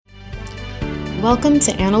Welcome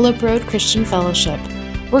to Antelope Road Christian Fellowship.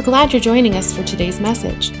 We're glad you're joining us for today's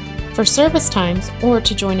message. For service times or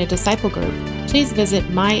to join a disciple group, please visit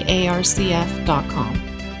myarcf.com.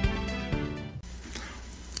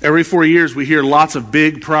 Every 4 years, we hear lots of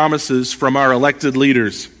big promises from our elected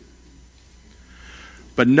leaders.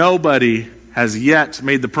 But nobody has yet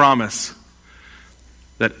made the promise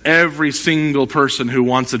that every single person who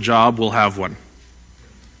wants a job will have one.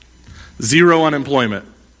 Zero unemployment.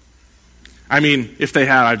 I mean, if they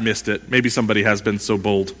had, I've missed it. Maybe somebody has been so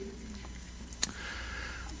bold.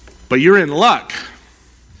 But you're in luck,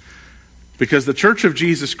 because the Church of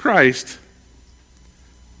Jesus Christ,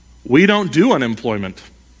 we don't do unemployment.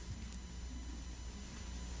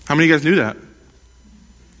 How many of you guys knew that?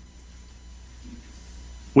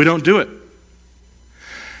 We don't do it.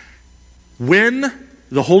 When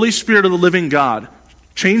the Holy Spirit of the living God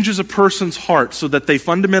changes a person's heart so that they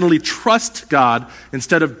fundamentally trust God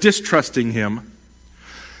instead of distrusting Him,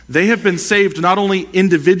 they have been saved not only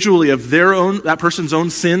individually of that person's own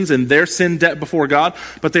sins and their sin debt before God,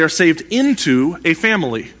 but they are saved into a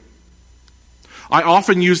family. I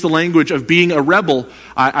often use the language of being a rebel.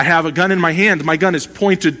 I have a gun in my hand. My gun is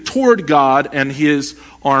pointed toward God and His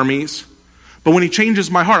armies. But when He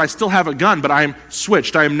changes my heart, I still have a gun, but I am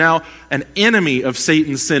switched. I am now an enemy of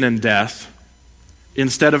Satan's sin and death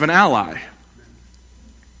instead of an ally.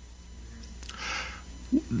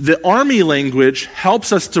 The army language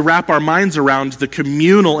helps us to wrap our minds around the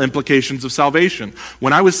communal implications of salvation.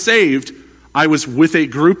 When I was saved, I was with a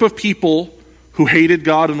group of people who hated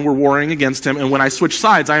God and were warring against Him. And when I switched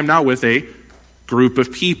sides, I am now with a group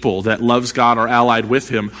of people that loves God or allied with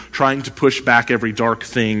Him, trying to push back every dark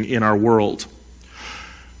thing in our world.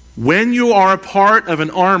 When you are a part of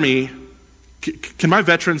an army, can my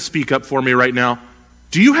veterans speak up for me right now?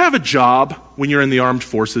 Do you have a job when you're in the armed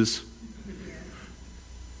forces?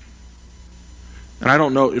 And I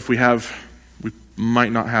don't know if we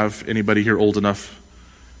might not have anybody here old enough.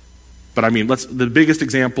 But I mean, the biggest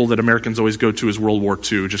example that Americans always go to is World War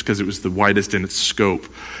II, just because it was the widest in its scope.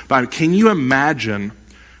 But can you imagine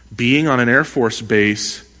being on an Air Force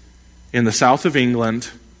base in the south of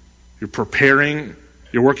England? You're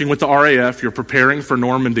working with the RAF, you're preparing for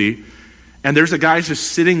Normandy, and there's a guy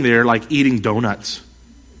just sitting there like eating donuts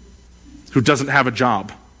who doesn't have a job.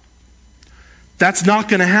 That's not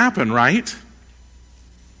going to happen, right?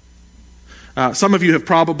 Some of you have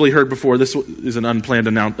probably heard before, this is an unplanned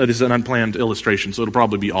illustration, so it'll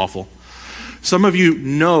probably be awful. Some of you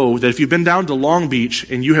know that if you've been down to Long Beach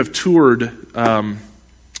and you have toured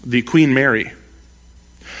the Queen Mary,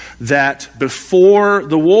 that before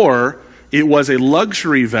the war, it was a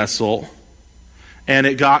luxury vessel, and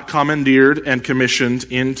it got commandeered and commissioned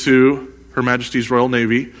into Her Majesty's Royal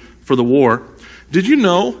Navy for the war. Did you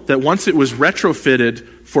know that once it was retrofitted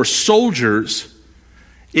for soldiers,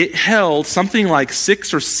 it held something like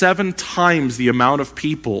 6 or 7 times the amount of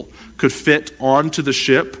people could fit onto the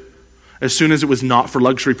ship as soon as it was not for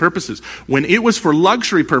luxury purposes? When it was for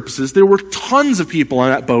luxury purposes, there were tons of people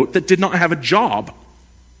on that boat that did not have a job.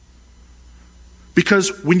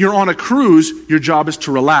 Because when you're on a cruise, your job is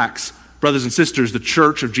to relax. Brothers and sisters, the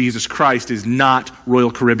Church of Jesus Christ is not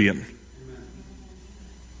Royal Caribbean.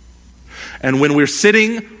 And when we're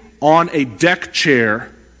sitting on a deck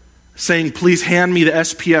chair saying, please hand me the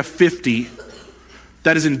SPF 50,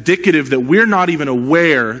 that is indicative that we're not even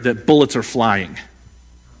aware that bullets are flying.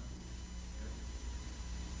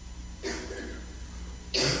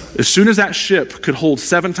 As soon as that ship could hold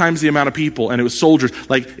 7 times the amount of people, and it was soldiers,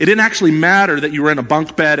 like, it didn't actually matter that you were in a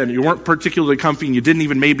bunk bed and you weren't particularly comfy and you didn't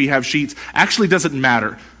even maybe have sheets. Actually doesn't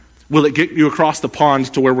matter. Will it get you across the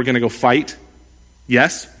pond to where we're going to go fight?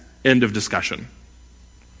 Yes. End of discussion.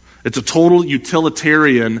 It's a total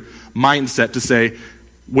utilitarian mindset to say,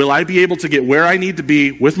 will I be able to get where I need to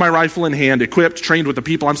be with my rifle in hand, equipped, trained with the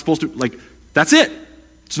people I'm supposed to, like, that's it.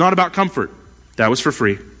 It's not about comfort. That was for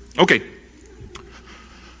free. Okay.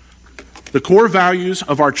 The core values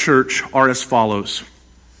of our church are as follows: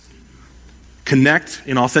 connect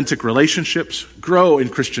in authentic relationships, grow in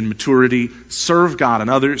Christian maturity, serve God and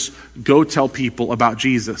others, go tell people about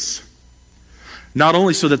Jesus. Not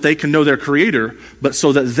only so that they can know their Creator, but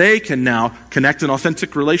so that they can now connect in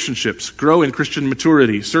authentic relationships, grow in Christian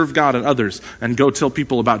maturity, serve God and others, and go tell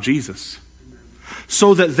people about Jesus.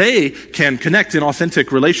 So that they can connect in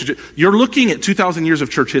authentic relationships. You're looking at 2,000 years of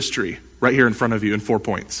church history right here in front of you in 4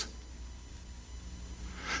 points.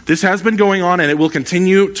 This has been going on, and it will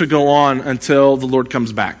continue to go on until the Lord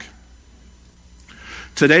comes back.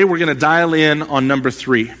 Today we're going to dial in on number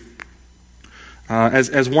 3.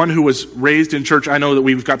 As one who was raised in church, I know that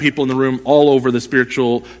we've got people in the room all over the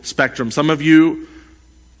spiritual spectrum. Some of you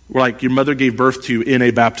where like your mother gave birth to you in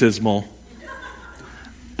a baptismal.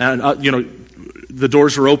 And, the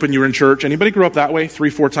doors were open, you were in church. Anybody grew up that way,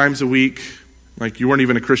 3-4 times a week? Like you weren't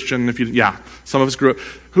even a Christian. Some of us grew up.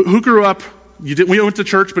 Who grew up, we went to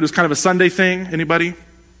church, but it was kind of a Sunday thing. Anybody?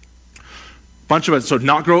 Bunch of us. So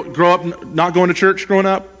not grow up, not going to church growing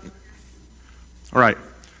up? All right.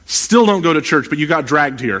 Still don't go to church, but you got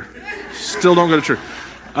dragged here. Still don't go to church.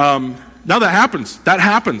 Now that happens. That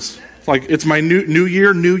happens. Like it's my new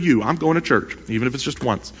year, new you. I'm going to church, even if it's just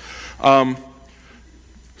once.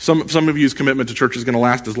 Some of you's commitment to church is going to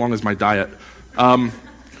last as long as my diet.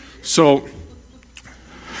 So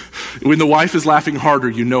when the wife is laughing harder,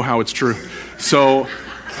 you know how it's true. So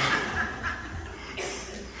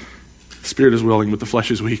the spirit is willing, but the flesh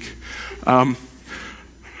is weak.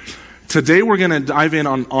 Today we're going to dive in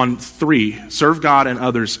on 3, serve God and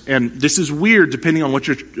others. And this is weird depending on what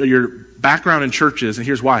your background in church is, and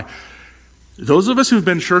here's why. Those of us who've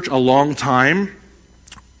been in church a long time,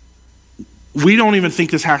 we don't even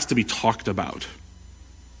think this has to be talked about.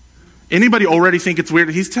 Anybody already think it's weird?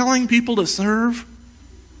 He's telling people to serve?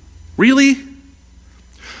 Really?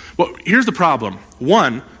 Well, here's the problem.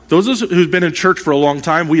 1, those of us who've been in church for a long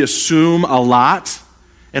time, we assume a lot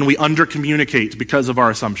and we under-communicate because of our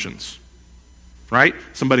assumptions. Right?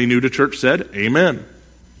 Somebody new to church said, amen.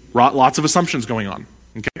 Lots of assumptions going on.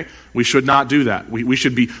 Okay? We should not do that. We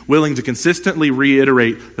should be willing to consistently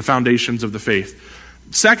reiterate the foundations of the faith.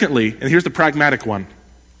 Secondly, and here's the pragmatic one.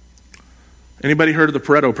 Anybody heard of the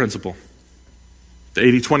Pareto principle? The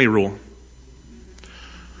 80-20 rule.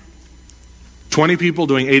 20 people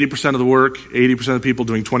doing 80% of the work, 80% of the people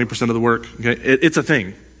doing 20% of the work. Okay? It's a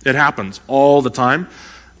thing. It happens all the time.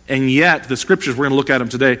 And yet, the scriptures, we're going to look at them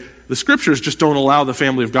today, the scriptures just don't allow the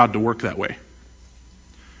family of God to work that way.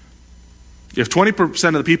 If 20%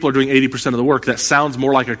 of the people are doing 80% of the work, that sounds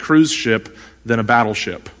more like a cruise ship than a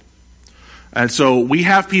battleship. And so we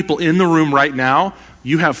have people in the room right now.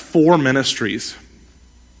 You have 4 ministries.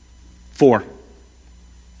 4.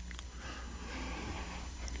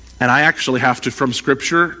 And I actually have to, from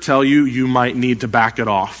Scripture, tell you, you might need to back it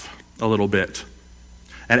off a little bit.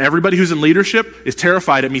 And everybody who's in leadership is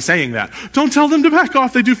terrified at me saying that. Don't tell them to back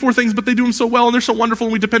off. They do 4 things, but they do them so well, and they're so wonderful,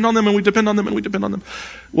 and we depend on them, and we depend on them, and we depend on them.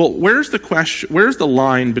 Well, where's the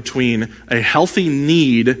line between a healthy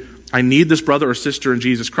need, I need this brother or sister in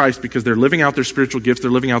Jesus Christ because they're living out their spiritual gifts, they're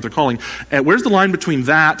living out their calling, and where's the line between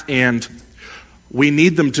that and we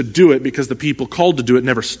need them to do it because the people called to do it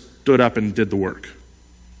never stood up and did the work?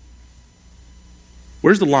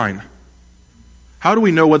 Where's the line? How do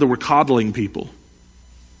we know whether we're coddling people?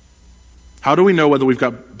 How do we know whether we've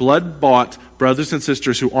got blood-bought brothers and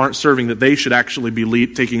sisters who aren't serving, that they should actually be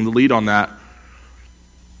taking the lead on that?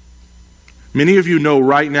 Many of you know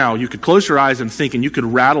right now, you could close your eyes and think, and you could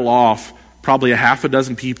rattle off probably a half a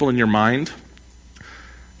dozen people in your mind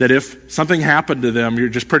that if something happened to them, you're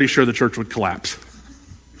just pretty sure the church would collapse.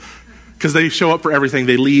 Because they show up for everything,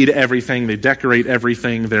 they lead everything, they decorate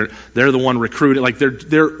everything, they're the one recruited. Like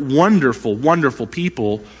they're wonderful, wonderful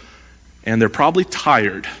people, and they're probably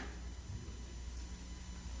tired.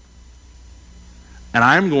 And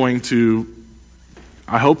I'm going to,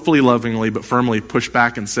 I hopefully lovingly but firmly push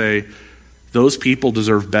back and say, those people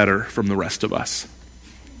deserve better from the rest of us.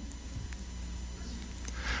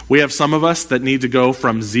 We have some of us that need to go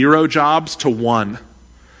from 0 jobs to 1.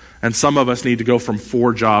 And some of us need to go from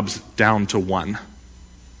 4 jobs down to 1.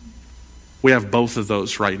 We have both of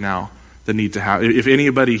those right now that need to have. If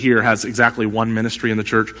anybody here has exactly 1 ministry in the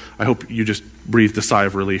church, I hope you just breathed a sigh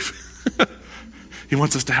of relief. He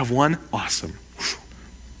wants us to have 1? Awesome.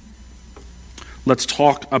 Let's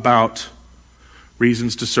talk about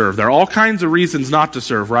reasons to serve. There are all kinds of reasons not to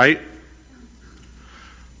serve, right?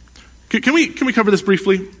 Can we cover this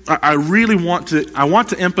briefly? I really want to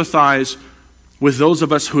empathize with those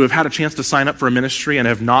of us who have had a chance to sign up for a ministry and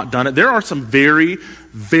have not done it. There are some very,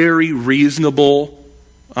 very reasonable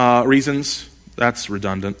reasons, that's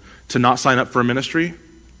redundant, to not sign up for a ministry.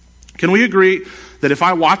 Can we agree that if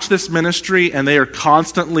I watch this ministry and they are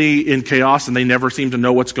constantly in chaos and they never seem to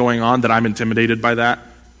know what's going on, that I'm intimidated by that?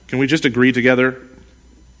 Can we just agree together?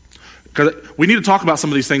 Because we need to talk about some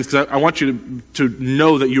of these things, because I want you to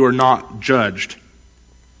know that you are not judged.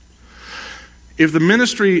 If the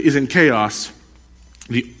ministry is in chaos,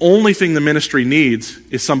 the only thing the ministry needs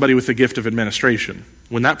is somebody with the gift of administration.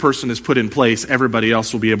 When that person is put in place, everybody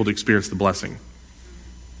else will be able to experience the blessing.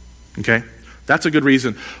 Okay? That's a good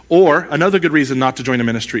reason. Or another good reason not to join a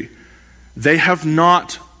ministry. They have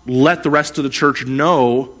not let the rest of the church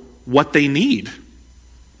know what they need.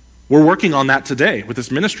 We're working on that today with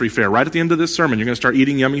this ministry fair. Right at the end of this sermon, you're going to start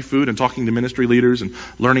eating yummy food and talking to ministry leaders and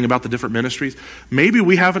learning about the different ministries. Maybe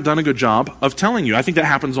we haven't done a good job of telling you. I think that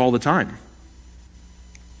happens all the time.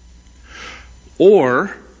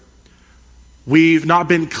 Or we've not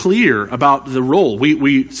been clear about the role.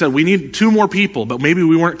 We said we need 2 more people, but maybe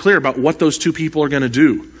we weren't clear about what those 2 people are going to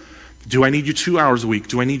do. Do I need you 2 hours a week?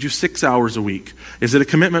 Do I need you 6 hours a week? Is it a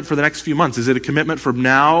commitment for the next few months? Is it a commitment from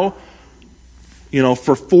now,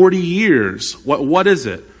 for 40 years? What is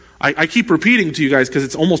it? I keep repeating to you guys because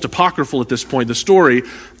it's almost apocryphal at this point, the story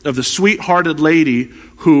of the sweet-hearted lady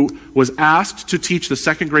who was asked to teach the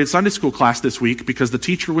 2nd grade Sunday school class this week because the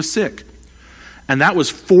teacher was sick. And that was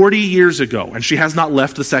 40 years ago, and she has not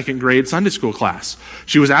left the 2nd grade Sunday school class.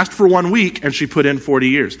 She was asked for 1 week, and she put in 40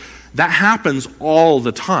 years. That happens all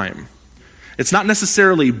the time. It's not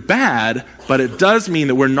necessarily bad, but it does mean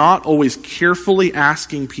that we're not always carefully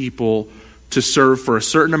asking people to serve for a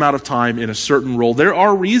certain amount of time in a certain role. There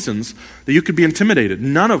are reasons that you could be intimidated.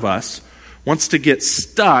 None of us wants to get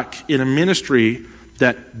stuck in a ministry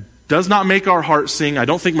that does not make our heart sing. I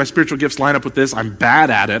don't think my spiritual gifts line up with this. I'm bad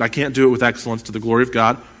at it. I can't do it with excellence to the glory of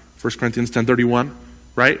God. 1 Corinthians 10:31,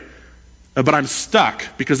 right? But I'm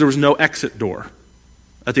stuck because there was no exit door.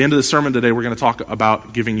 At the end of the sermon today, we're going to talk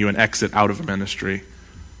about giving you an exit out of a ministry.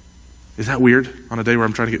 Is that weird on a day where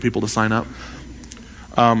I'm trying to get people to sign up?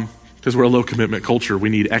 Because we're a low commitment culture, we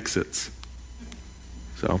need exits.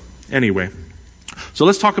 So anyway, so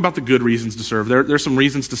let's talk about the good reasons to serve. There's some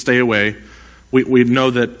reasons to stay away. We know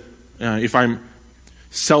that if I'm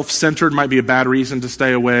self-centered might be a bad reason to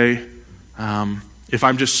stay away. If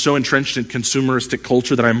I'm just so entrenched in consumeristic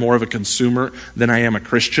culture that I'm more of a consumer than I am a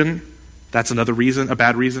Christian, that's another reason, a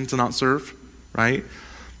bad reason to not serve, right?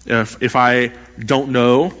 If I don't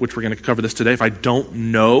know, which we're going to cover this today, if I don't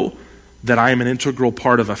know that I am an integral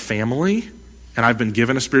part of a family and I've been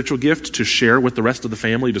given a spiritual gift to share with the rest of the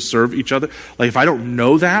family to serve each other, like if I don't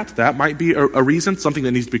know that might be a reason, something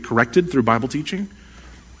that needs to be corrected through Bible teaching.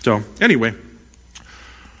 So anyway,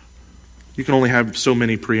 you can only have so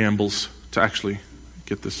many preambles to actually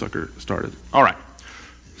get this sucker started. All right.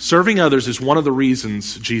 Serving others is one of the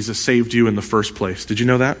reasons Jesus saved you in the first place. Did you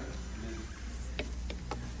know that?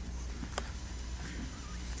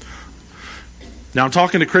 Now, I'm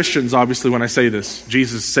talking to Christians, obviously, when I say this.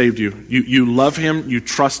 Jesus saved you. You love him. You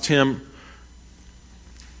trust him.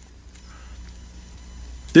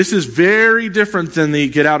 This is very different than the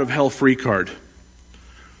get out of hell free card.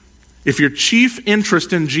 If your chief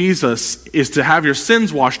interest in Jesus is to have your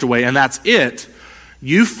sins washed away, and that's it,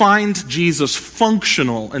 you find Jesus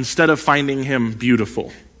functional instead of finding him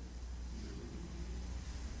beautiful.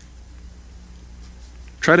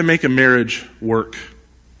 Try to make a marriage work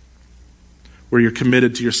where you're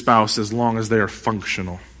committed to your spouse as long as they are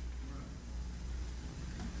functional.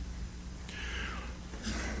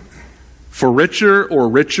 For richer or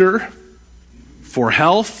richer, for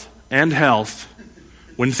health and health,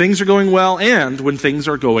 when things are going well and when things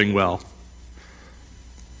are going well,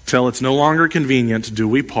 till it's no longer convenient, do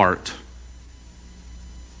we part.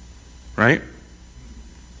 Right?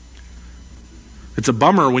 It's a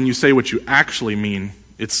bummer when you say what you actually mean.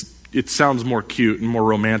 It sounds more cute and more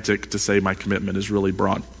romantic to say my commitment is really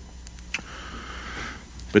broad.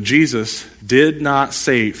 But Jesus did not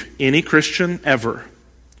save any Christian ever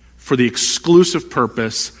for the exclusive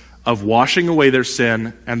purpose of washing away their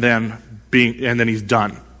sin and then he's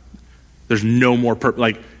done. There's no more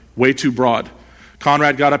way too broad.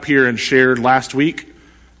 Conrad got up here and shared last week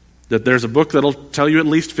that there's a book that'll tell you at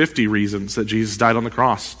least 50 reasons that Jesus died on the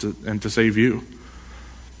cross to save you.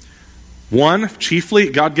 One, chiefly,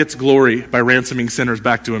 God gets glory by ransoming sinners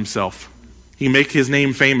back to himself. He make his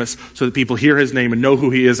name famous so that people hear his name and know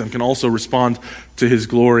who he is and can also respond to his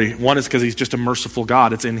glory. One is because he's just a merciful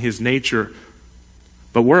God. It's in his nature.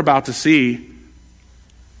 But we're about to see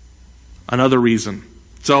another reason.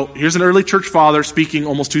 So here's an early church father speaking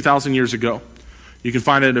almost 2,000 years ago. You can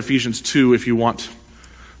find it in Ephesians 2 if you want.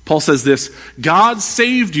 Paul says this, God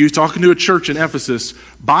saved you, talking to a church in Ephesus,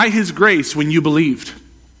 by his grace when you believed.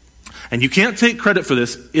 And you can't take credit for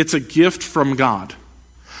this. It's a gift from God.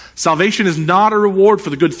 Salvation is not a reward for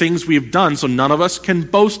the good things we have done, so none of us can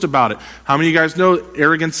boast about it. How many of you guys know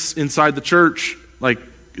arrogance inside the church,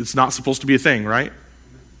 it's not supposed to be a thing, right?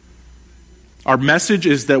 Our message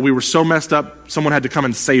is that we were so messed up, someone had to come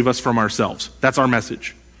and save us from ourselves. That's our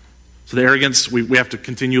message. So the arrogance, we have to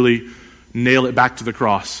continually nail it back to the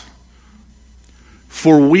cross.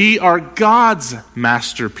 For we are God's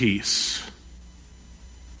masterpiece.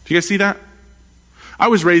 Do you guys see that? I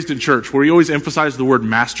was raised in church where we always emphasize the word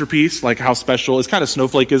masterpiece, like how special. It's kind of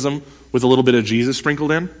snowflakeism with a little bit of Jesus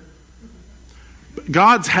sprinkled in.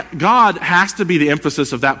 God has to be the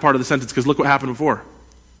emphasis of that part of the sentence, because look what happened before.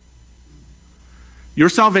 Your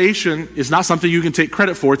salvation is not something you can take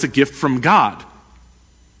credit for. It's a gift from God.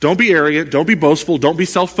 Don't be arrogant. Don't be boastful. Don't be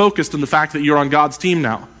self-focused in the fact that you're on God's team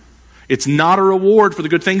now. It's not a reward for the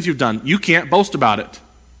good things you've done. You can't boast about it.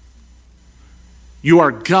 You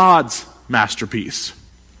are God's masterpiece.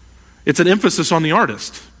 It's an emphasis on the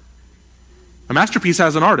artist. A masterpiece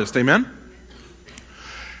has an artist, amen?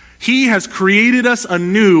 He has created us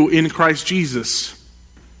anew in Christ Jesus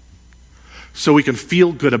so we can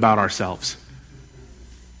feel good about ourselves.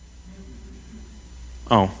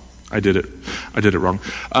 Oh, I did it wrong.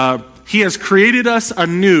 He has created us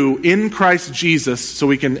anew in Christ Jesus so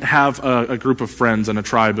we can have a group of friends and a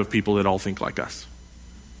tribe of people that all think like us.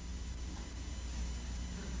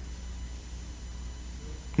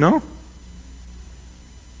 No?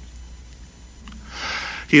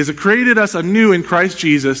 He has created us anew in Christ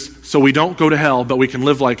Jesus so we don't go to hell, but we can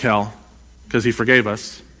live like hell because he forgave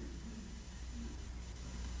us.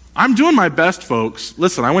 I'm doing my best, folks.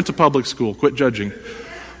 Listen, I went to public school. Quit judging.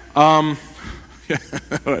 Not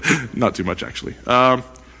too much, actually.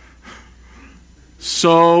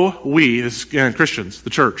 So we, again, Christians, the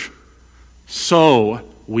church, so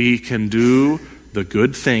we can do the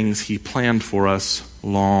good things he planned for us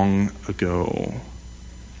long ago.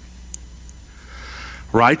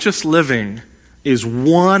 Righteous living is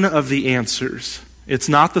one of the answers. It's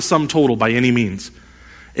not the sum total by any means.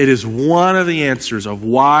 It is one of the answers of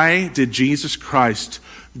why did Jesus Christ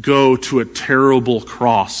go to a terrible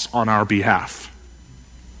cross on our behalf.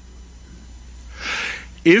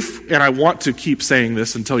 And I want to keep saying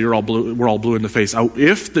this until we're all blue in the face.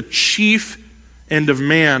 If the chief end of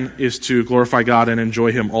man is to glorify God and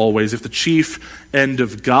enjoy him always, if the chief end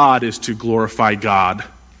of God is to glorify God,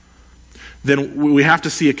 then we have to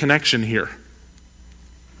see a connection here.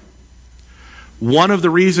 One of the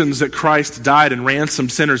reasons that Christ died and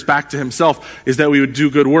ransomed sinners back to himself is that we would do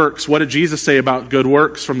good works. What did Jesus say about good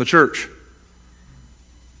works from the church?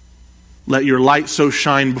 Let your light so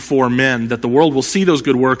shine before men that the world will see those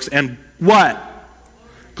good works and what?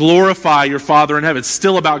 Glorify your Father in heaven. It's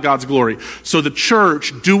still about God's glory. So the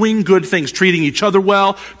church doing good things, treating each other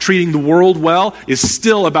well, treating the world well, is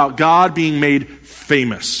still about God being made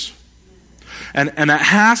famous. And that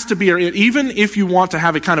has to be, even if you want to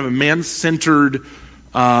have a kind of a man-centered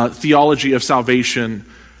theology of salvation,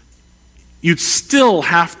 you'd still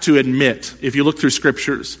have to admit, if you look through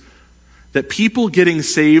scriptures, that people getting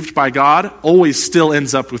saved by God always still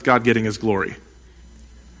ends up with God getting his glory.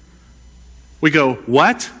 We go,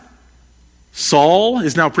 what? Saul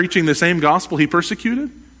is now preaching the same gospel he persecuted?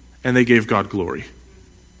 And they gave God glory.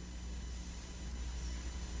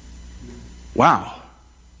 Wow.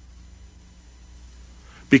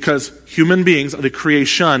 Because human beings, the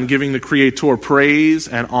creation, giving the Creator praise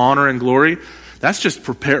and honor and glory, that's just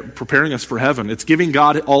preparing us for heaven. It's giving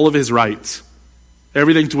God all of his rights,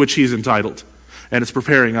 everything to which he's entitled, and it's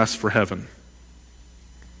preparing us for heaven.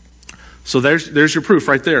 So there's your proof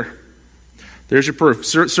right there. There's your proof.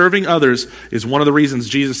 Serving others is one of the reasons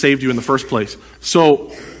Jesus saved you in the first place.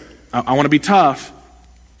 So I want to be tough.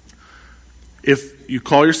 If you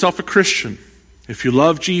call yourself a Christian, if you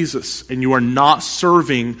love Jesus and you are not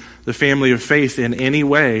serving the family of faith in any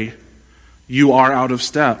way, you are out of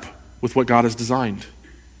step with what God has designed.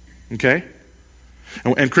 Okay?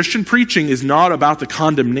 And Christian preaching is not about the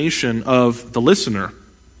condemnation of the listener.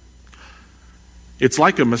 It's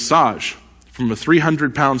like a massage from a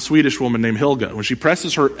 300-pound Swedish woman named Hilga. When she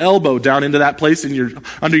presses her elbow down into that place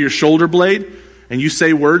under your shoulder blade, and you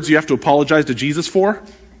say words you have to apologize to Jesus for,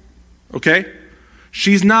 okay?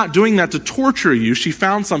 She's not doing that to torture you. She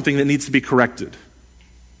found something that needs to be corrected.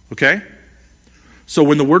 Okay? So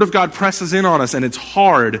when the Word of God presses in on us and it's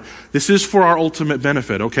hard, this is for our ultimate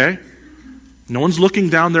benefit, okay? No one's looking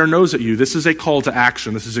down their nose at you. This is a call to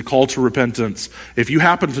action. This is a call to repentance. If you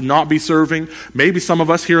happen to not be serving, maybe some of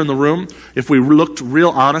us here in the room, if we looked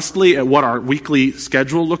real honestly at what our weekly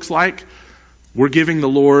schedule looks like, we're giving the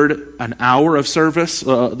Lord an hour of service,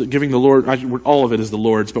 giving the Lord, all of it is the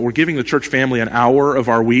Lord's, but we're giving the church family an hour of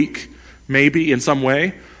our week, maybe in some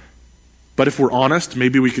way. But if we're honest,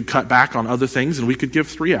 maybe we could cut back on other things and we could give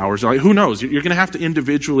 3 hours. Like, who knows? You're going to have to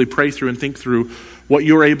individually pray through and think through what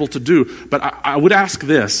you're able to do. But I would ask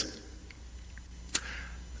this.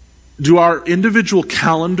 Do our individual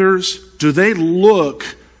calendars, do they look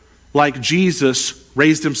like Jesus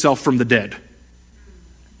raised himself from the dead?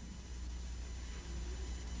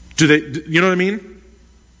 Do they, you know what I mean?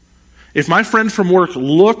 If my friend from work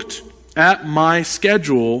looked at my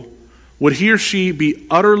schedule, would he or she be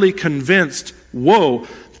utterly convinced, whoa,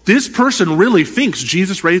 this person really thinks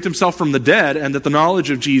Jesus raised himself from the dead and that the knowledge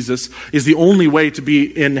of Jesus is the only way to be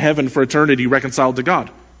in heaven for eternity reconciled to God.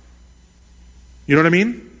 You know what I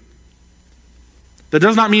mean? That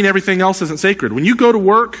does not mean everything else isn't sacred. When you go to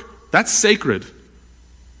work, that's sacred.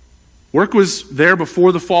 Work was there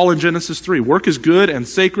before the fall in Genesis 3. Work is good and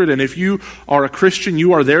sacred, and if you are a Christian,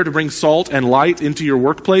 you are there to bring salt and light into your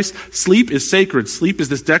workplace. Sleep is sacred. Sleep is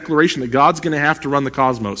this declaration that God's going to have to run the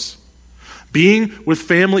cosmos. Being with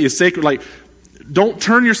family is sacred. Like, don't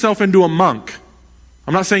turn yourself into a monk.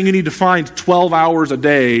 I'm not saying you need to find 12 hours a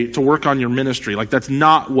day to work on your ministry. Like, that's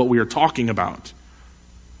not what we are talking about.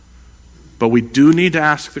 But we do need to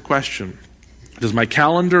ask the question, does my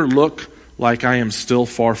calendar look like I am still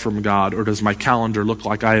far from God, or does my calendar look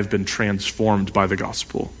like I have been transformed by the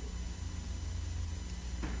gospel?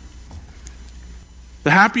 The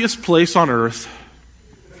happiest place on earth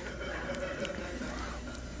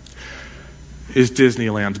is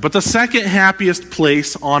Disneyland. But the second happiest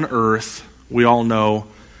place on earth, we all know,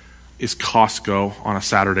 is Costco on a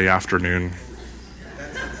Saturday afternoon.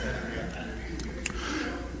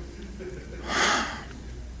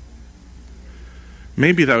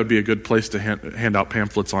 Maybe that would be a good place to hand out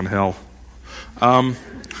pamphlets on hell. I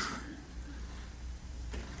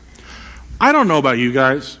don't know about you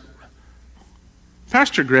guys.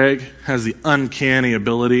 Pastor Greg has the uncanny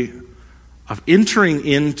ability of entering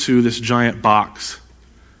into this giant box,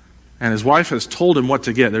 and his wife has told him what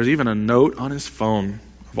to get. There's even a note on his phone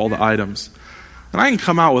of all the items. And I can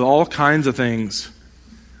come out with all kinds of things,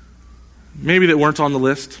 maybe that weren't on the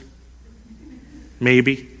list.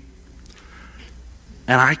 Maybe.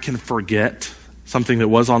 And I can forget something that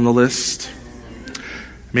was on the list.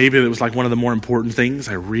 Maybe it was like one of the more important things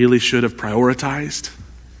I really should have prioritized.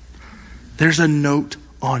 There's a note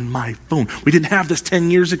on my phone. We didn't have this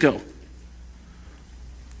 10 years ago.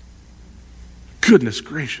 Goodness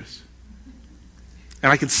gracious.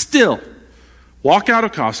 And I can still walk out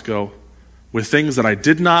of Costco with things that I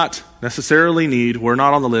did not necessarily need, were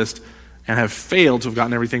not on the list, and have failed to have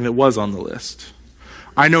gotten everything that was on the list.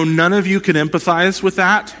 I know none of you can empathize with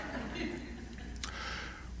that.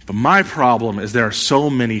 But my problem is there are so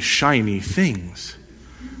many shiny things.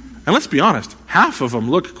 And let's be honest, half of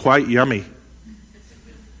them look quite yummy.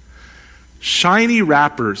 Shiny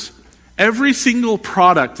wrappers. Every single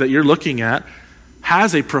product that you're looking at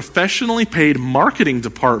has a professionally paid marketing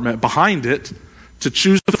department behind it to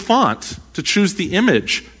choose the font, to choose the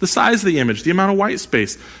image, the size of the image, the amount of white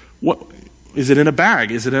space. What is it in a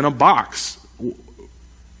bag? Is it in a box?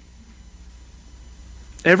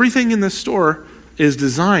 Everything in this store is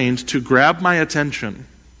designed to grab my attention.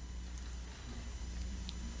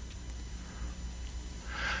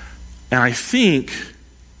 And I think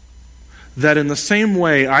that in the same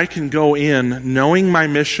way I can go in knowing my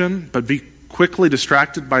mission but be quickly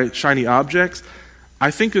distracted by shiny objects,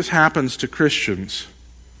 I think this happens to Christians.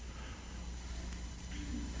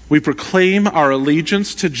 We proclaim our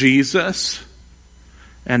allegiance to Jesus,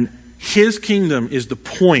 and His kingdom is the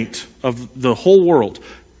point of the whole world.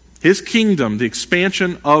 His kingdom, the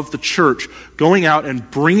expansion of the church, going out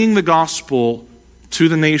and bringing the gospel to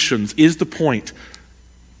the nations is the point.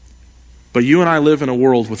 But you and I live in a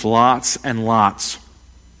world with lots and lots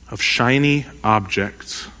of shiny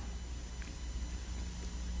objects.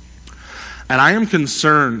 And I am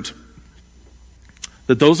concerned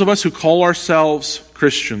that those of us who call ourselves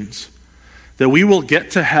Christians, that we will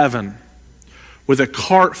get to heaven with a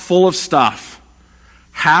cart full of stuff.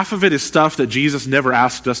 Half of it is stuff that Jesus never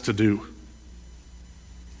asked us to do.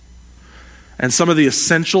 And some of the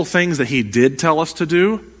essential things that He did tell us to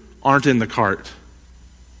do aren't in the cart.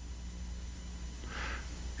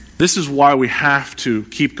 This is why we have to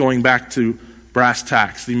keep going back to brass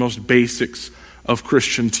tacks, the most basics of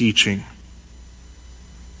Christian teaching.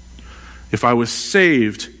 If I was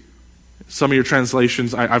saved, some of your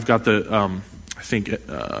translations, I've got the, I think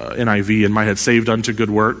NIV in my head, saved unto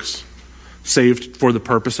good works. Saved for the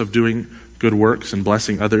purpose of doing good works and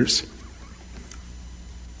blessing others.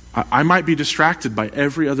 I might be distracted by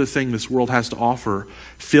every other thing this world has to offer.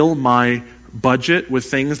 Fill my budget with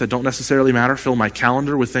things that don't necessarily matter. Fill my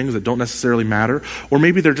calendar with things that don't necessarily matter. Or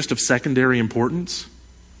maybe they're just of secondary importance.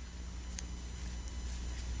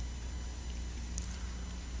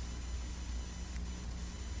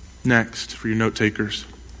 Next, for your note takers.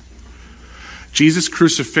 Jesus'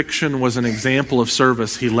 crucifixion was an example of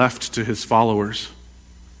service He left to His followers.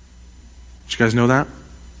 Did you guys know that?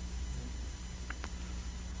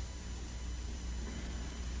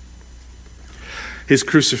 His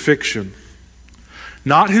crucifixion.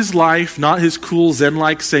 Not His life, not His cool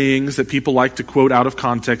Zen-like sayings that people like to quote out of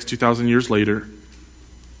context 2,000 years later.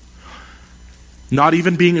 not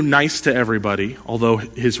even being nice to everybody, although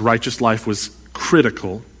his righteous life was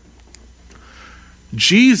critical,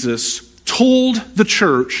 Jesus told the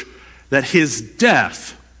church that his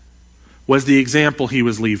death was the example he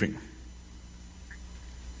was leaving.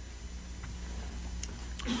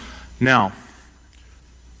 Now,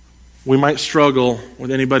 we might struggle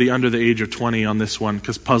with anybody under the age of 20 on this one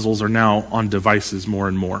because puzzles are now on devices more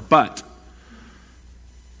and more. But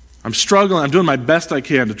I'm struggling. I'm doing my best I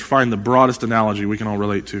can to find the broadest analogy we can all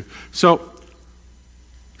relate to. So,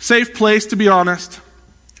 safe place to be honest.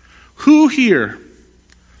 Who here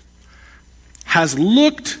has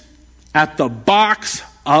looked at the box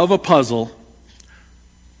of a puzzle,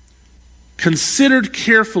 considered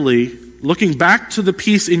carefully, looking back to the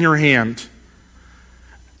piece in your hand,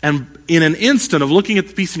 and in an instant of looking at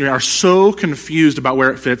the piece in your hand, are so confused about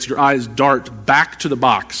where it fits, your eyes dart back to the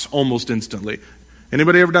box almost instantly?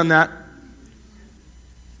 Anybody ever done that?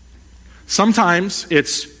 Sometimes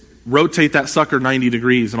it's rotate that sucker 90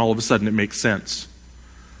 degrees and all of a sudden it makes sense.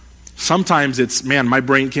 Sometimes it's, man, my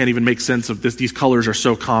brain can't even make sense of this. These colors are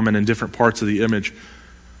so common in different parts of the image.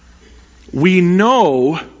 We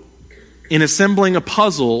know in assembling a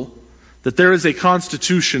puzzle that there is a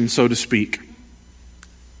constitution, so to speak.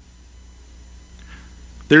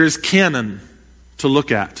 There is canon to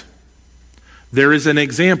look at. There is an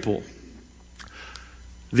example.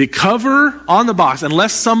 The cover on the box,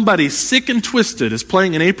 unless somebody sick and twisted is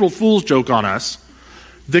playing an April Fool's joke on us,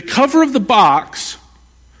 the cover of the box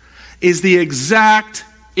is the exact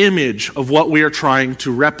image of what we are trying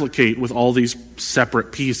to replicate with all these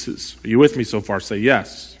separate pieces. Are you with me so far? Say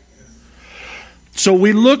yes. So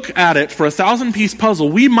we look at it for a 1,000-piece puzzle.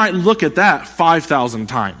 We might look at that 5,000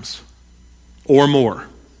 times or more.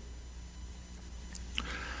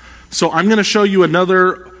 So I'm going to show you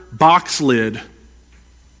another box lid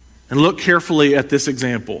and look carefully at this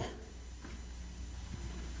example.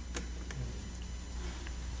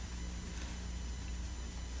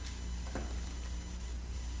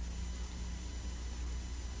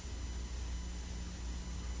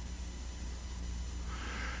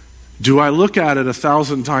 Do I look at it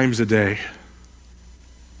 1,000 times a day?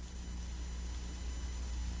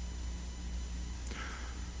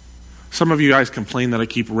 Some of you guys complain that I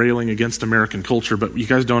keep railing against American culture, but you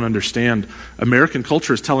guys don't understand. American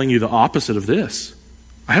culture is telling you the opposite of this.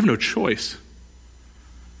 I have no choice.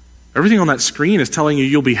 Everything on that screen is telling you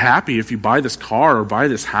you'll be happy if you buy this car or buy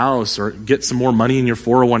this house or get some more money in your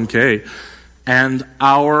 401k. And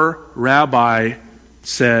our rabbi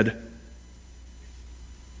said,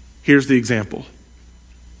 here's the example.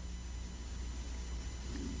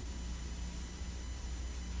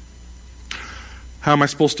 How am I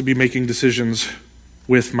supposed to be making decisions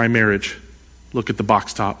with my marriage? Look at the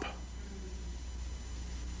box top.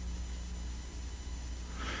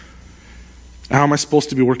 How am I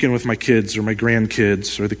supposed to be working with my kids or my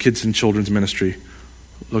grandkids or the kids in children's ministry?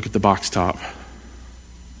 Look at the box top.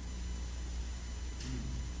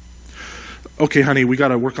 Okay, honey, we got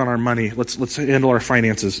to work on our money. Let's handle our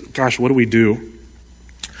finances. Gosh, what do?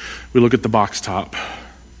 We look at the box top.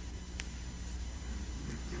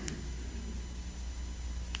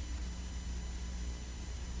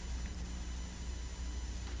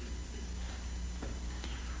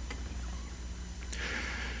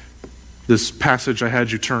 This passage I had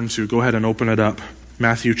you turn to, go ahead and open it up.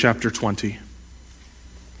 Matthew chapter 20.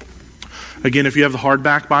 Again, if you have the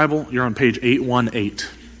hardback Bible, you're on page 818.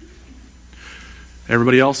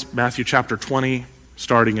 Everybody else, Matthew chapter 20,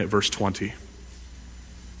 starting at verse 20.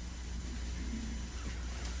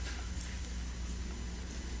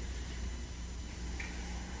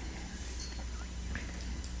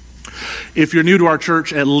 If you're new to our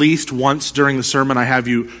church, at least once during the sermon, I have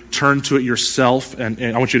you turn to it yourself, and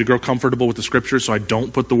I want you to grow comfortable with the scriptures, so I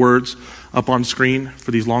don't put the words up on screen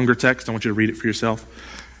for these longer texts. I want you to read it for yourself.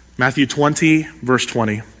 Matthew 20, verse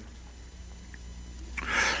 20.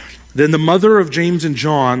 Then the mother of James and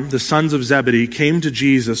John, the sons of Zebedee, came to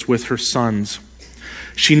Jesus with her sons.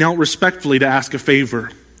 She knelt respectfully to ask a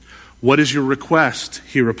favor. "What is your request?"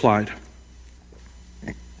 he replied.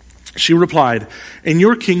 She replied, "In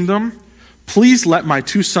your kingdom, please let my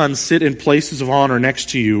 2 sons sit in places of honor next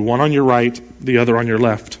to you, one on your right, the other on your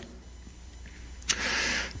left."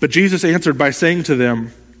 But Jesus answered by saying to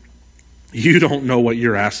them, "You don't know what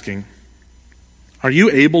you're asking. Are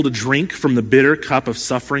you able to drink from the bitter cup of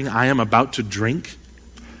suffering I am about to drink?"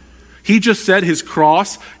 He just said his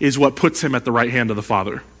cross is what puts him at the right hand of the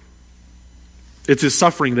Father. It's his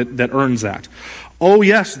suffering that earns that. "Oh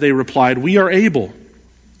yes," they replied, "we are able."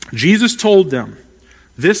 Jesus told them,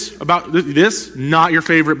 this, not your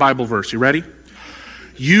favorite Bible verse. You ready?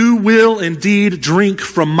 you will indeed drink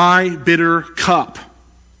from my bitter cup.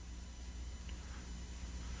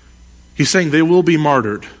 He's saying they will be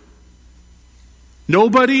martyred.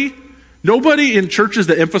 Nobody in churches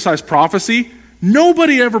that emphasize prophecy,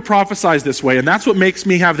 nobody ever prophesies this way, and that's what makes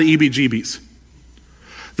me have the EBGBs.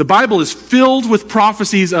 The Bible is filled with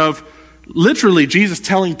prophecies of literally Jesus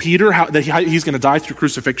telling Peter that he's going to die through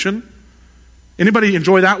crucifixion. Anybody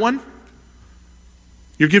enjoy that one?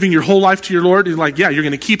 You're giving your whole life to your Lord. He's like, yeah, you're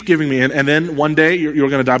going to keep giving me, and then one day you're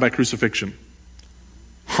going to die by crucifixion.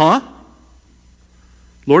 Huh?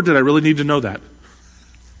 Lord, did I really need to know that?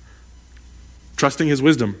 Trusting his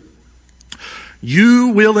wisdom. You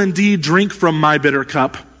will indeed drink from my bitter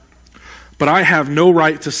cup, but I have no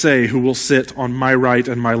right to say who will sit on my right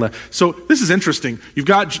and my left. So this is interesting. You've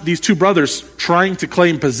got these two brothers trying to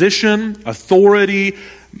claim position, authority,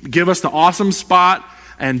 give us the awesome spot,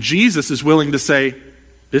 and Jesus is willing to say,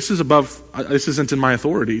 this isn't in my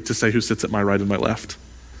authority to say who sits at my right and my left.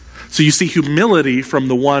 So you see humility from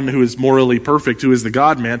the one who is morally perfect, who is the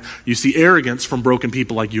God-man. You see arrogance from broken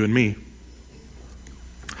people like you and me.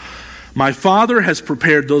 My Father has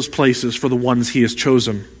prepared those places for the ones he has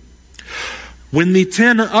chosen. When the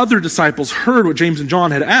 10 other disciples heard what James and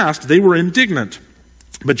John had asked, they were indignant.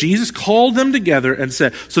 But Jesus called them together and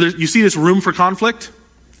said, so you see this room for conflict?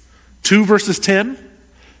 2 versus 10.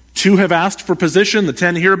 2 have asked for position. The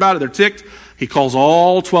 10 hear about it. They're ticked. He calls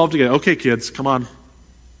all 12 together. Okay, kids, come on.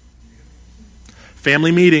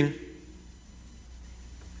 Family meeting.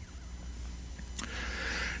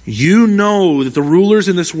 You know that the rulers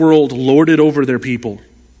in this world lord it over their people,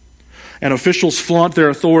 and officials flaunt their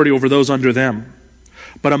authority over those under them.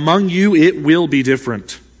 But among you it will be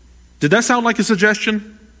different. Did that sound like a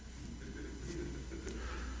suggestion?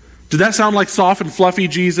 Did that sound like soft and fluffy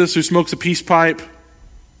Jesus who smokes a peace pipe?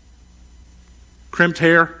 Crimped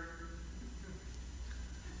hair?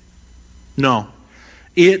 No.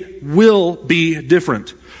 It will be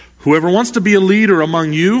different. Whoever wants to be a leader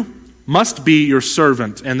among you must be your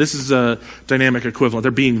servant. And this is a dynamic equivalent.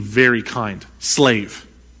 They're being very kind. Slave.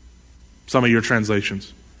 Some of your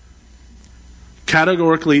translations.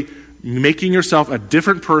 Categorically making yourself a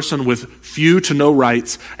different person with few to no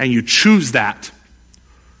rights, and you choose that.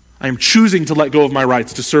 I am choosing to let go of my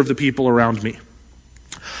rights to serve the people around me.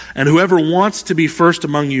 And whoever wants to be first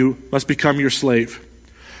among you must become your slave.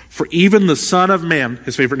 For even the Son of Man,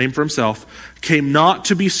 his favorite name for himself, came not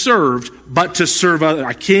to be served, but to serve others.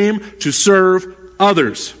 I came to serve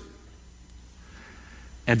others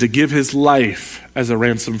and to give his life as a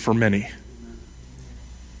ransom for many.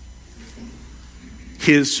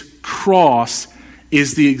 His cross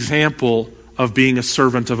is the example of being a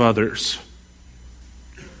servant of others.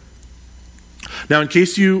 Now, in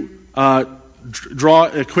case you draw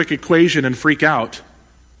a quick equation and freak out,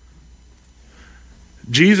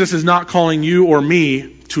 Jesus is not calling you or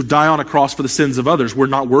me to die on a cross for the sins of others. We're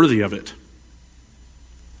not worthy of it.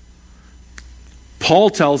 Paul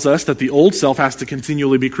tells us that the old self has to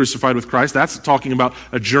continually be crucified with Christ. That's talking about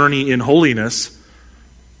a journey in holiness.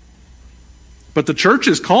 But the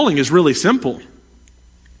church's calling is really simple.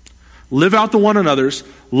 Live out the one another's,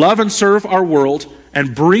 love and serve our world,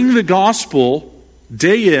 and bring the gospel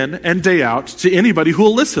day in and day out to anybody who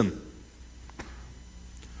will listen.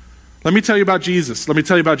 Let me tell you about Jesus.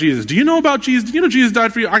 Do you know about Jesus? Do you know Jesus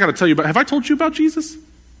died for you? I got to tell you about. Have I told you about Jesus?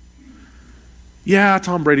 Yeah,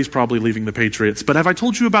 Tom Brady's probably leaving the Patriots. But have I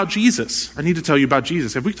told you about Jesus? I need to tell you about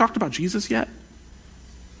Jesus. Have we talked about Jesus yet?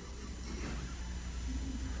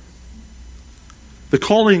 The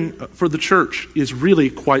calling for the church is really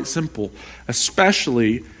quite simple,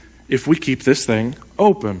 especially if we keep this thing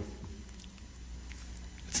open.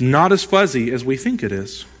 It's not as fuzzy as we think it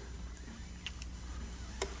is.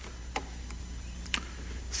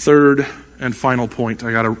 Third and final point.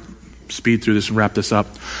 I got to speed through this and wrap this up.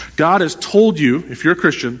 God has told you, if you're a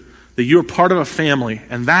Christian, that you're part of a family,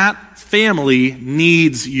 and that family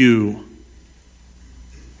needs you.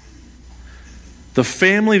 The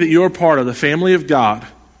family that you're part of, the family of God,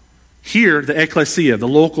 here, the ecclesia, the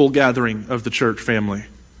local gathering of the church family,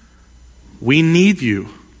 we need you.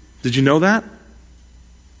 Did you know that?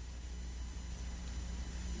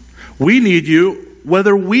 We need you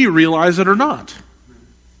whether we realize it or not.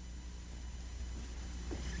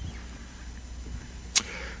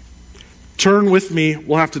 Turn with me.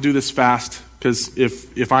 We'll have to do this fast because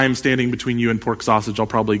if I am standing between you and pork sausage, I'll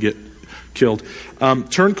probably get killed.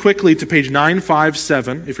 Turn quickly to page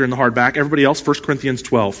 957 if you're in the hardback. Everybody else, 1 Corinthians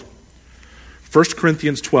 12. 1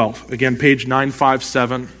 Corinthians 12. Again, page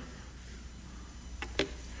 957.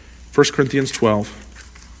 1 Corinthians 12.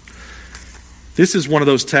 This is one of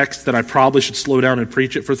those texts that I probably should slow down and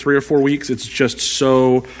preach it for 3 or 4 weeks. It's just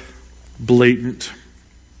so blatant.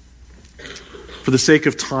 For the sake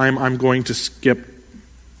of time, I'm going to skip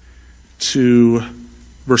to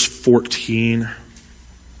verse 14.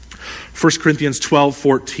 1 Corinthians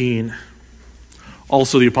 12:14.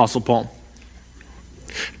 Also the Apostle Paul.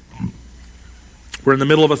 We're in the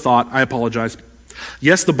middle of a thought. I apologize.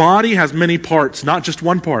 Yes, the body has many parts, not just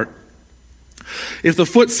one part. If the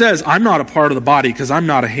foot says, I'm not a part of the body because I'm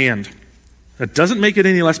not a hand, that doesn't make it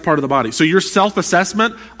any less part of the body. So your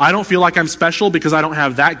self-assessment, I don't feel like I'm special because I don't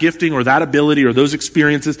have that gifting or that ability or those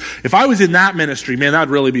experiences. If I was in that ministry, man, that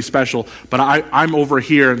would really be special. But I'm over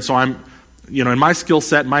here, and so I'm, in my skill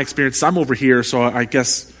set, my experience, I'm over here, so I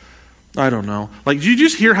guess, I don't know. Like, did you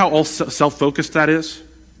just hear how all self-focused that is?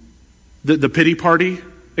 The pity party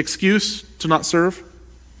excuse to not serve?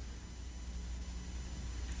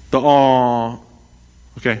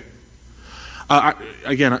 Okay.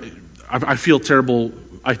 I feel terrible,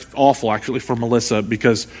 awful actually for Melissa,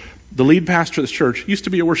 because the lead pastor of this church used to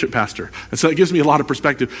be a worship pastor. And so it gives me a lot of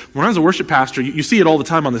perspective. When I was a worship pastor, you see it all the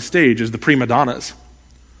time on the stage as the prima donnas.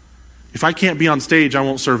 If I can't be on stage, I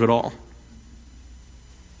won't serve at all.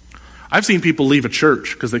 I've seen people leave a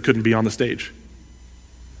church because they couldn't be on the stage.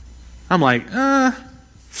 I'm like,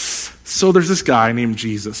 so there's this guy named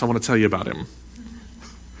Jesus. I want to tell you about him.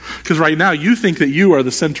 Because right now you think that you are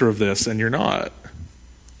the center of this, and you're not.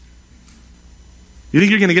 You think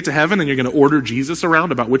you're going to get to heaven and you're going to order Jesus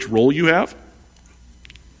around about which role you have?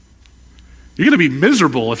 You're going to be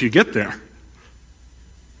miserable if you get there.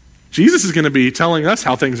 Jesus is going to be telling us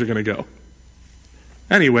how things are going to go.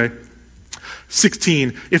 Anyway,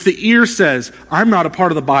 16. If the ear says, I'm not a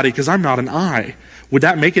part of the body because I'm not an eye, would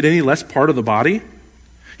that make it any less part of the body?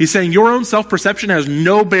 He's saying your own self-perception has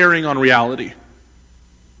no bearing on reality.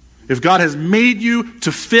 If God has made you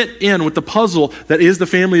to fit in with the puzzle that is the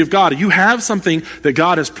family of God, you have something that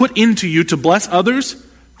God has put into you to bless others,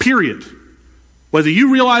 period. Whether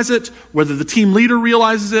you realize it, whether the team leader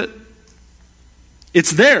realizes it,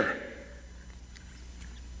 it's there.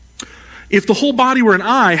 If the whole body were an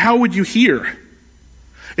eye, how would you hear?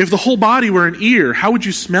 If the whole body were an ear, how would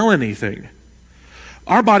you smell anything?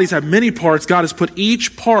 Our bodies have many parts. God has put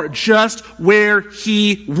each part just where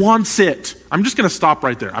He wants it. I'm just going to stop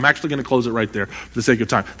right there. I'm actually going to close it right there for the sake of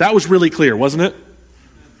time. That was really clear, wasn't it?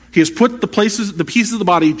 He has put the pieces of the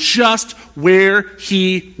body just where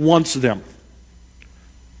He wants them.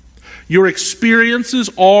 Your experiences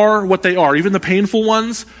are what they are, even the painful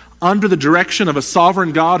ones, under the direction of a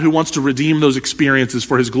sovereign God who wants to redeem those experiences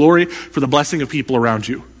for His glory, for the blessing of people around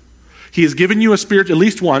you. He has given you at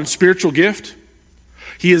least one spiritual gift.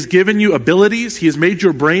 He has given you abilities. He has made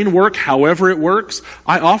your brain work however it works.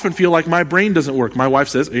 I often feel like my brain doesn't work. My wife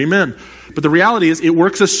says, amen. But the reality is it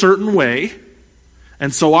works a certain way,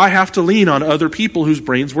 and so I have to lean on other people whose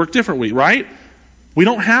brains work differently, right? We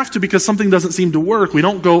don't have to because something doesn't seem to work. We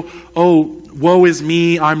don't go, oh, woe is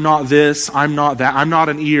me, I'm not this, I'm not that, I'm not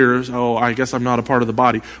an ear, oh, I guess I'm not a part of the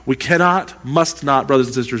body. We cannot, must not, brothers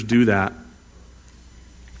and sisters, do that.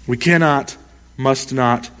 We cannot, must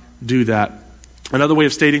not do that. Another way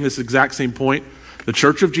of stating this exact same point, the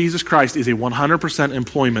Church of Jesus Christ is a 100%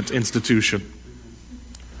 employment institution.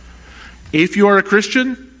 If you are a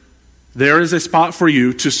Christian, there is a spot for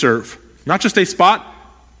you to serve. Not just a spot,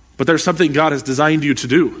 but there's something God has designed you to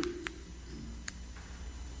do.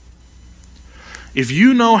 If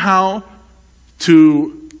you know how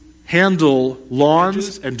to handle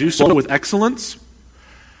lawns and do so with excellence,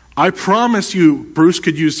 I promise you Bruce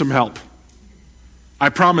could use some help. I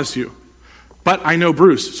promise you. But I know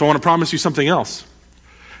Bruce, so I want to promise you something else.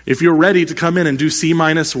 If you're ready to come in and do C-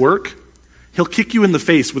 work, he'll kick you in the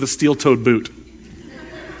face with a steel-toed boot.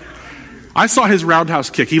 I saw his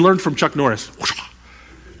roundhouse kick. He learned from Chuck Norris.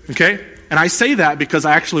 Okay? And I say that because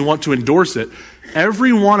I actually want to endorse it.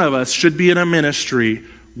 Every one of us should be in a ministry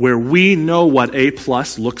where we know what A+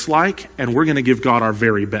 looks like, and we're going to give God our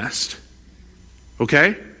very best.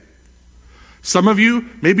 Okay? Some of you,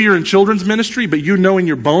 maybe you're in children's ministry, but you know in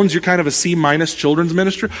your bones you're kind of a C- children's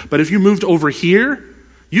ministry. But if you moved over here,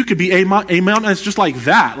 you could be A-. It's just like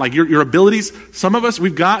that. Like your abilities, some of us,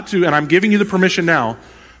 we've got to, and I'm giving you the permission now,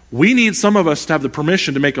 we need some of us to have the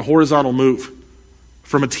permission to make a horizontal move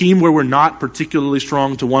from a team where we're not particularly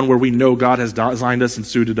strong to one where we know God has designed us and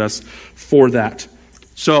suited us for that.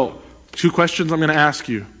 So, 2 questions I'm going to ask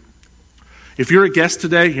you. If you're a guest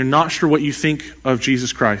today, you're not sure what you think of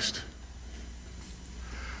Jesus Christ.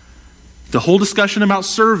 The whole discussion about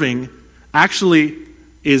serving actually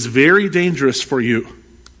is very dangerous for you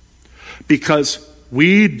because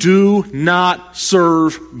we do not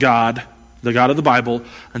serve God. the God of the Bible,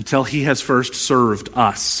 until he has first served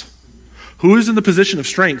us. Who is in the position of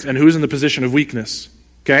strength and who is in the position of weakness?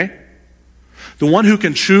 Okay? The one who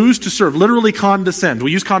can choose to serve, literally condescend.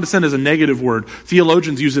 We use condescend as a negative word.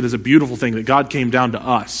 Theologians use it as a beautiful thing, that God came down to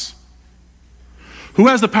us. Who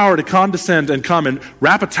has the power to condescend and come and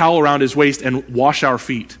wrap a towel around his waist and wash our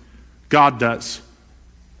feet? God does.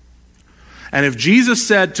 And if Jesus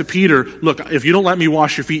said to Peter, look, if you don't let me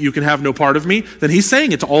wash your feet, you can have no part of me, then he's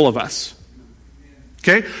saying it to all of us.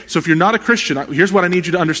 Okay? So if you're not a Christian, here's what I need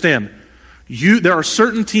you to understand. There are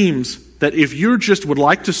certain teams that if you just would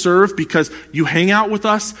like to serve because you hang out with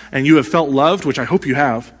us and you have felt loved, which I hope you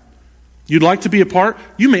have, you'd like to be a part,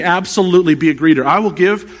 you may absolutely be a greeter. I will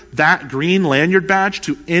give that green lanyard badge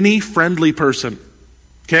to any friendly person.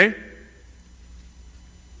 Okay?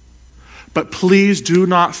 But please do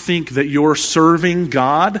not think that your serving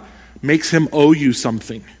God makes him owe you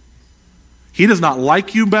something. He does not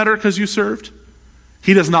like you better because you served.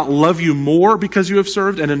 He does not love you more because you have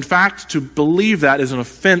served. And in fact, to believe that is an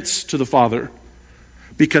offense to the Father,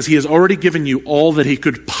 because he has already given you all that he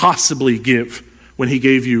could possibly give when he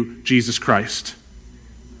gave you Jesus Christ.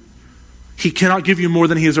 He cannot give you more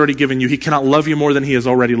than he has already given you. He cannot love you more than he has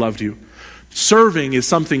already loved you. Serving is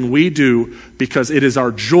something we do because it is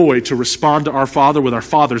our joy to respond to our Father with our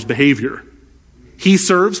Father's behavior. He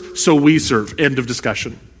serves, so we serve. End of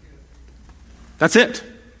discussion. That's it.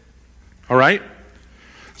 All right?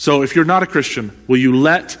 So if you're not a Christian, will you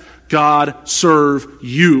let God serve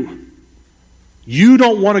you? You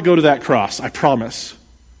don't want to go to that cross, I promise.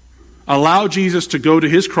 Allow Jesus to go to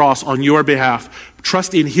his cross on your behalf.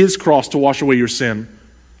 Trust in his cross to wash away your sin.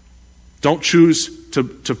 Don't choose to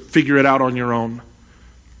figure it out on your own.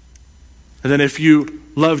 And then if you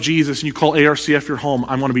love Jesus and you call ARCF your home,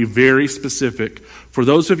 I want to be very specific. For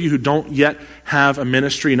those of you who don't yet have a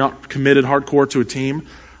ministry, not committed hardcore to a team,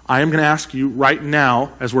 I am going to ask you right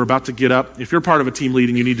now, as we're about to get up, if you're part of a team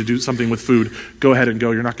leading, you need to do something with food, go ahead and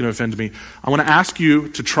go. You're not going to offend me. I want to ask you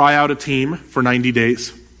to try out a team for 90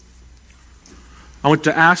 days. I want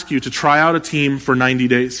to ask you to try out a team for 90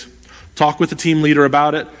 days. Talk with the team leader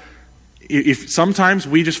about it. If sometimes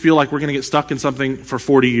we just feel like we're going to get stuck in something for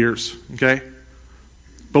 40 years, okay?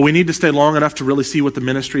 But we need to stay long enough to really see what the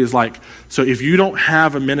ministry is like. So if you don't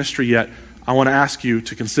have a ministry yet, I want to ask you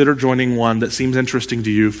to consider joining one that seems interesting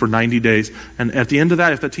to you for 90 days. And at the end of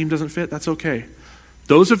that, if that team doesn't fit, that's okay.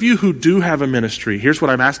 Those of you who do have a ministry, here's what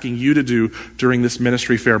I'm asking you to do during this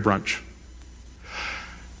ministry fair brunch.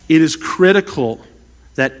 It is critical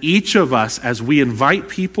that each of us, as we invite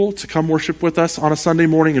people to come worship with us on a Sunday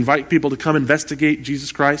morning, invite people to come investigate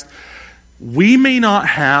Jesus Christ, we may not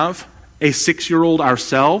have a 6-year-old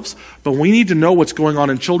ourselves, but we need to know what's going on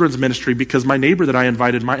in children's ministry because my neighbor that I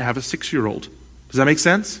invited might have a 6-year-old. Does that make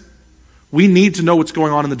sense? We need to know what's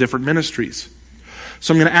going on in the different ministries.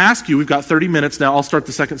 So I'm going to ask you, we've got 30 minutes now, I'll start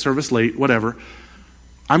the second service late, whatever.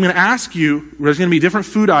 I'm going to ask you, there's going to be different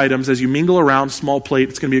food items as you mingle around, small plate,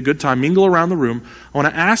 it's going to be a good time, mingle around the room. I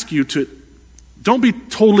want to ask you to, don't be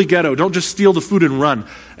totally ghetto, don't just steal the food and run.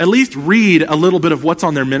 At least read a little bit of what's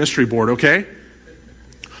on their ministry board, okay?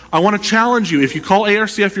 I want to challenge you, if you call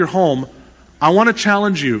ARCF your home, I want to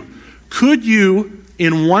challenge you. Could you,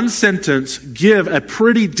 in one sentence, give a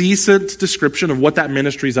pretty decent description of what that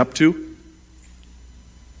ministry is up to?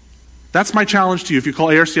 That's my challenge to you if you call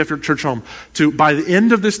ARCF your church home. To, by the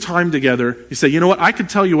end of this time together, you say, you know what, I could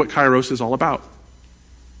tell you what Kairos is all about.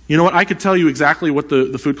 You know what, I could tell you exactly what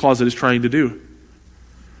the food closet is trying to do.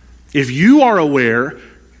 If you are aware,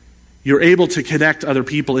 you're able to connect other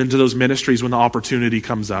people into those ministries when the opportunity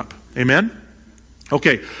comes up. Amen?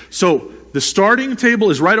 Okay, so the starting table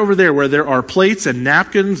is right over there where there are plates and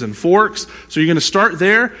napkins and forks. So you're going to start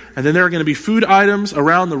there, and then there are going to be food items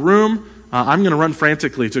around the room. I'm going to run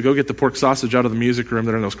frantically to go get the pork sausage out of the music room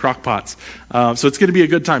that are in those crock pots. So it's going to be a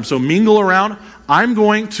good time. So mingle around. I'm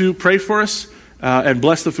going to pray for us and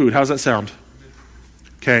bless the food. How's that sound?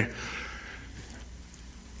 Okay.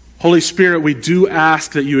 Holy Spirit, we do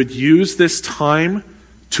ask that you would use this time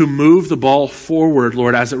to move the ball forward,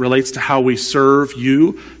 Lord, as it relates to how we serve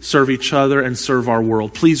you, serve each other, and serve our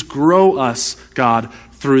world. Please grow us, God,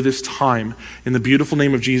 through this time. In the beautiful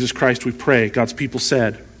name of Jesus Christ, we pray. God's people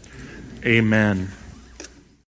said, amen.